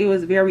toxic. It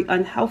was very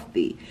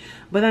unhealthy.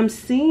 But I'm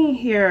seeing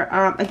here,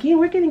 again,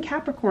 we're getting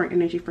Capricorn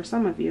energy for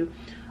some of you.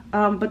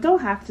 But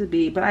don't have to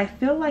be. But I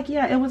feel like,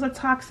 yeah, it was a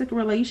toxic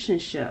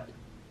relationship.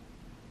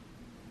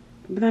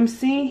 But I'm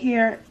seeing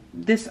here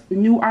this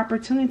new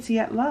opportunity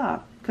at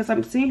love. Because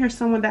I'm seeing here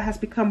someone that has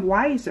become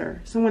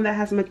wiser. Someone that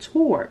has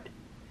matured.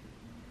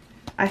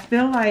 I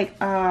feel like,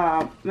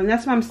 and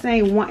that's what I'm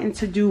saying, wanting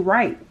to do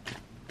right.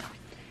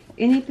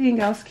 Anything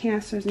else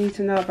Cancers need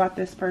to know about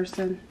this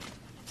person?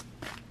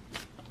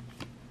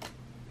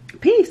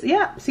 Peace.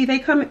 Yeah. See, they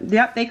come.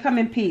 Yep, they come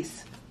in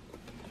peace.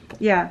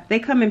 Yeah, they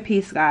come in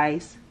peace,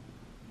 guys.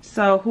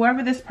 So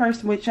whoever this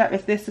person, whichever,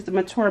 if this is the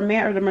mature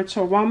man or the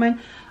mature woman,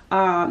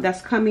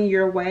 that's coming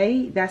your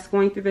way, that's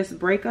going through this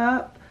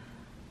breakup,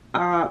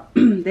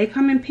 they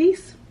come in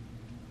peace.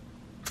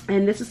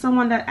 And this is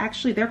someone that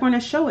actually, they're going to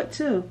show it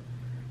too.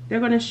 They're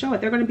going to show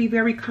it. They're going to be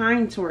very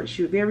kind towards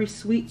you, very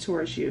sweet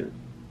towards you.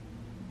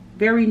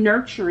 Very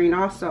nurturing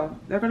also.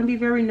 They're going to be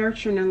very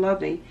nurturing and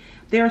loving.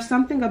 There's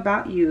something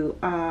about you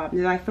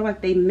that I feel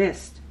like they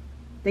missed.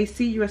 They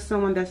see you as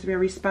someone that's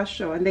very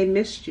special and they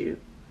missed you.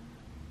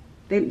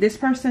 This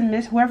person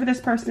missed, whoever this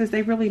person is,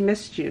 they really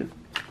missed you.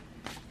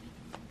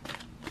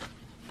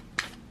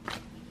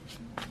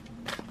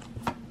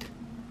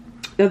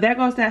 So there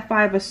goes that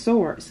Five of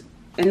Swords.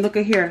 And look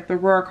at here, the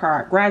Royal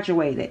card,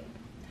 graduated.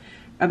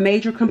 A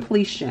major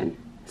completion.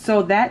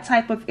 So that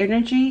type of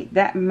energy,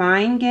 that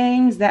mind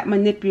games, that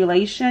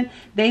manipulation,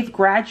 they've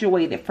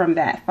graduated from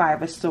that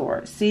Five of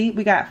Swords. See,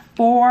 we got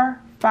 4,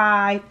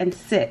 5, and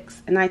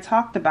 6. And I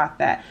talked about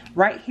that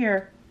right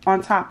here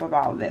on top of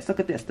all of this. Look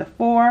at this, the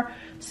 4,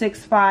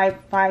 6, 5,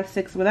 5,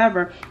 6,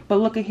 whatever. But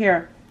look at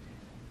here,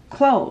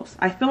 close.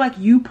 I feel like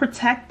you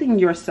protecting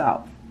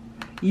yourself.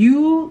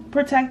 You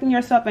protecting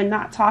yourself and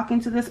not talking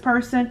to this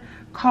person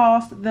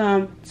caused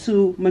them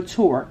to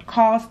mature,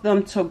 caused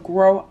them to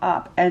grow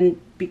up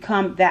and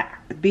become that,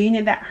 being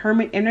in that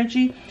hermit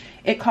energy,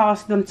 it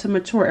caused them to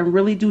mature and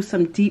really do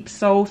some deep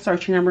soul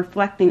searching and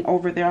reflecting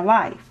over their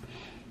life.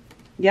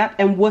 Yep,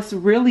 and what's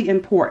really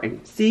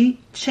important, see,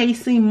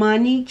 chasing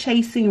money,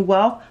 chasing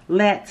wealth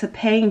led to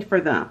pain for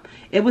them.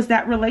 It was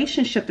that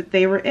relationship that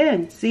they were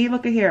in. See,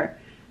 look at here.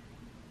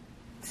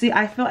 See,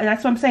 I feel, and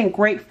that's what I'm saying,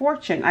 great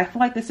fortune. I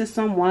feel like this is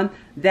someone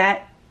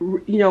that,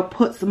 you know,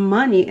 puts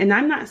money, and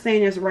I'm not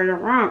saying it's right or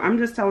wrong. I'm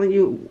just telling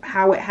you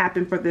how it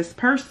happened for this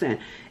person.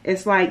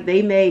 It's like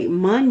they made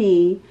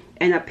money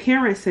and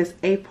appearances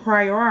a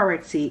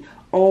priority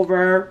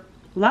over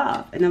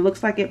love, and it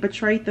looks like it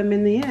betrayed them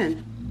in the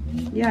end.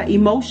 Yeah,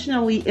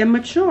 emotionally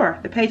immature.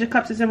 The Page of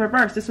Cups is in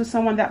reverse. This was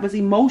someone that was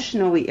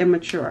emotionally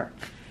immature,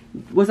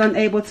 was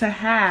unable to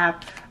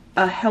have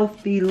a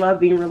healthy,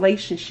 loving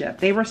relationship.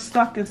 They were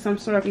stuck in some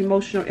sort of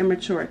emotional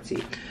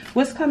immaturity.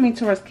 What's coming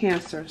towards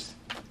Cancers?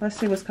 Let's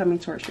see what's coming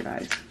towards you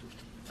guys.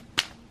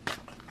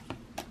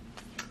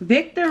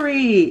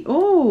 Victory.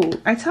 Ooh,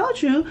 I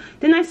told you.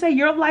 Didn't I say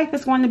your life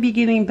is going to be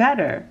getting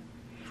better?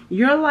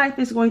 Your life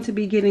is going to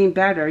be getting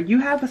better. You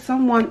have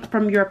someone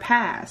from your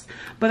past.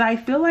 But I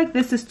feel like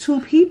this is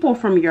two people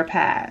from your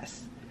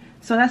past.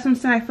 So that's what I'm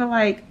saying. I feel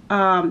like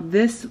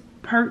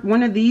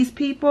one of these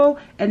people,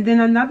 and then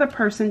another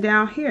person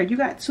down here. You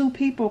got two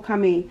people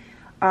coming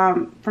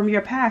from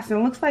your past, and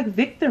it looks like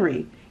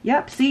victory.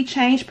 Yep, see,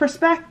 change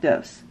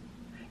perspectives.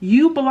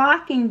 You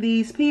blocking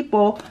these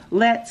people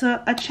led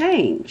to a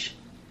change.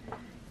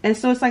 And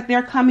so it's like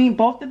they're coming,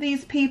 both of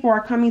these people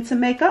are coming to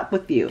make up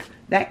with you.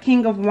 That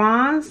King of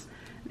Wands,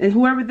 and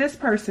whoever this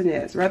person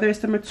is, whether it's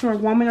the mature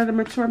woman or the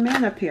mature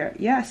man up here.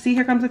 Yeah, see,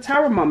 here comes the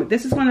Tower moment.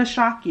 This is going to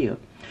shock you.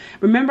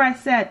 Remember I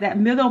said that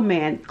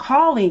middleman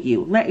calling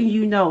you, letting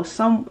you know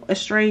some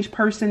estranged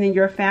person in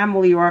your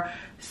family or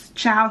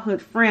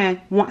childhood friend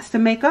wants to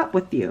make up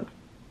with you.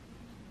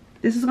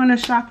 This is going to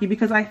shock you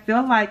because I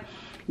feel like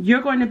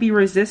you're going to be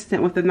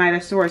resistant with the Knight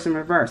of Swords in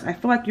reverse. I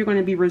feel like you're going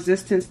to be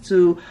resistant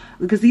to,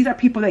 because these are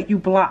people that you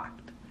blocked.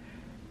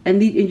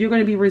 And you're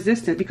going to be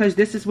resistant because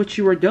this is what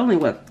you were dealing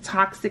with.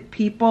 Toxic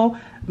people,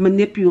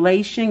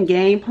 manipulation,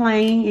 game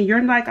playing. And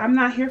you're like, I'm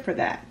not here for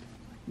that.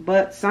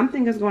 But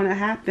something is going to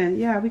happen.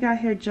 Yeah, we got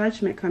here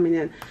judgment coming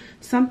in.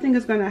 Something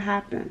is going to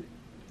happen.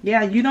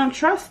 Yeah, you don't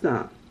trust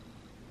them.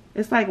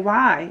 It's like,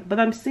 why? But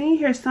I'm seeing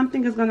here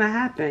something is going to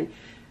happen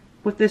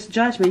with this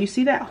judgment. You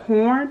see that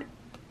horn?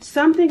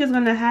 Something is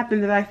going to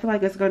happen that I feel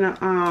like it's going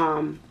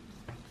to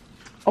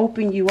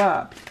open you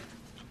up.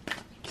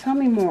 Tell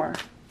me more.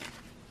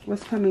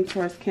 What's coming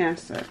towards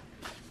Cancer?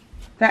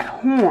 That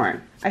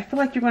horn. I feel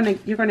like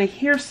you're gonna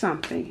hear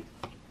something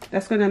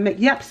that's gonna make.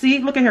 Yep. See,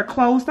 look at here,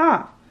 closed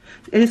off,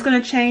 and it's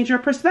gonna change your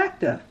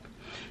perspective.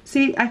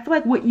 See, I feel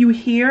like what you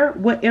hear,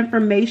 what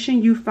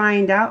information you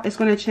find out, is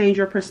gonna change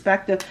your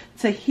perspective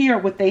to hear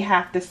what they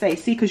have to say.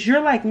 See, because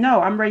you're like,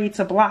 no, I'm ready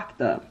to block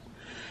them.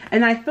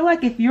 And I feel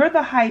like if you're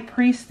the High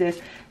Priestess,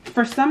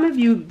 for some of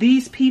you,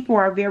 these people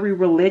are very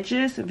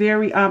religious,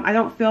 very, I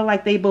don't feel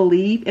like they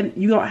believe, and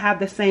you don't have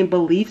the same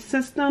belief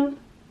system.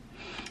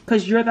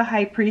 Because you're the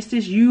High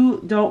Priestess,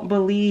 you don't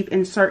believe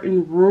in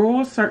certain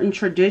rules, certain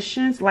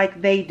traditions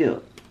like they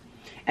do.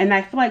 And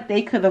I feel like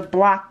they could have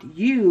blocked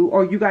you,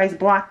 or you guys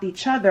blocked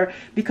each other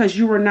because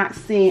you were not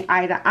seeing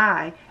eye to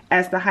eye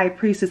as the High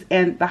Priestess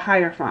and the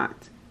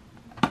Hierophant.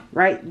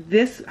 Right?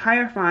 This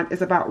Hierophant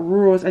is about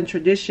rules and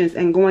traditions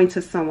and going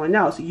to someone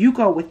else. You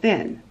go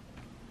within.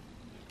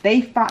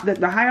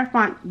 The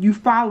Hierophant, you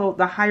follow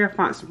the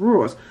Hierophant's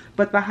rules.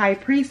 But the High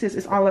Priestess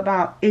is all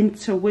about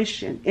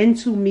intuition,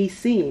 into me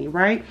seeing,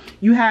 right?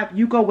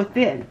 You go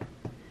within.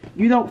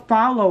 You don't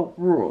follow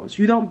rules.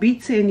 You don't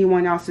beat to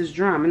anyone else's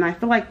drum. And I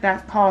feel like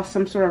that caused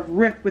some sort of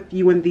rift with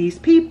you and these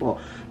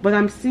people. But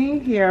I'm seeing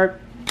here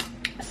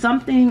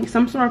some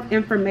sort of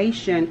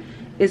information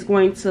is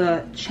going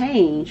to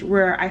change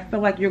where I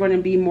feel like you're going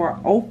to be more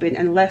open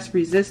and less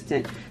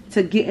resistant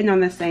to getting on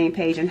the same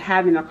page and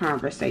having a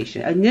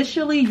conversation.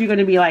 Initially, you're going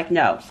to be like,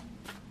 no.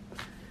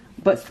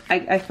 But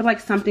I feel like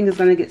something is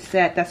going to get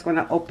said that's going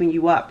to open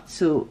you up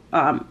to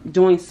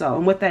doing so.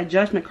 And with that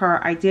Judgment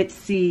card, I did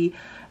see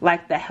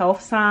like the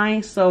health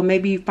sign. So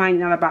maybe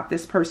finding out about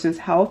this person's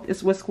health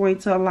is what's going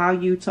to allow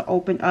you to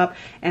open up,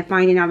 and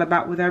finding out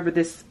about whatever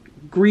this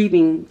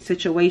grieving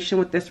situation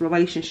with this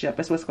relationship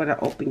is what's going to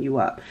open you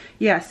up.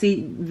 Yeah,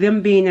 see,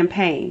 them being in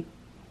pain.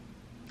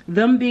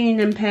 Them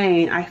being in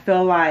pain, I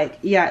feel like,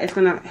 yeah, it's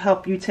going to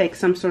help you take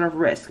some sort of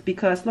risk.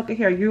 Because look at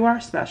here, you are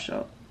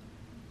special.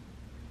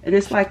 And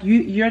it's like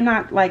you're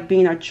not like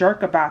being a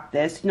jerk about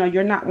this. You know,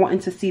 you're not wanting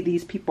to see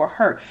these people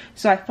hurt.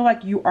 So I feel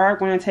like you are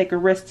going to take a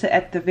risk to,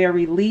 at the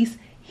very least,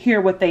 hear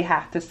what they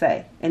have to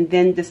say. And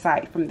then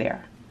decide from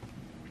there.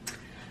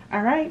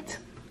 All right.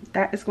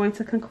 That is going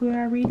to conclude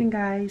our reading,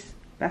 guys.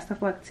 Best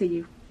of luck to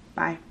you.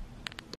 Bye.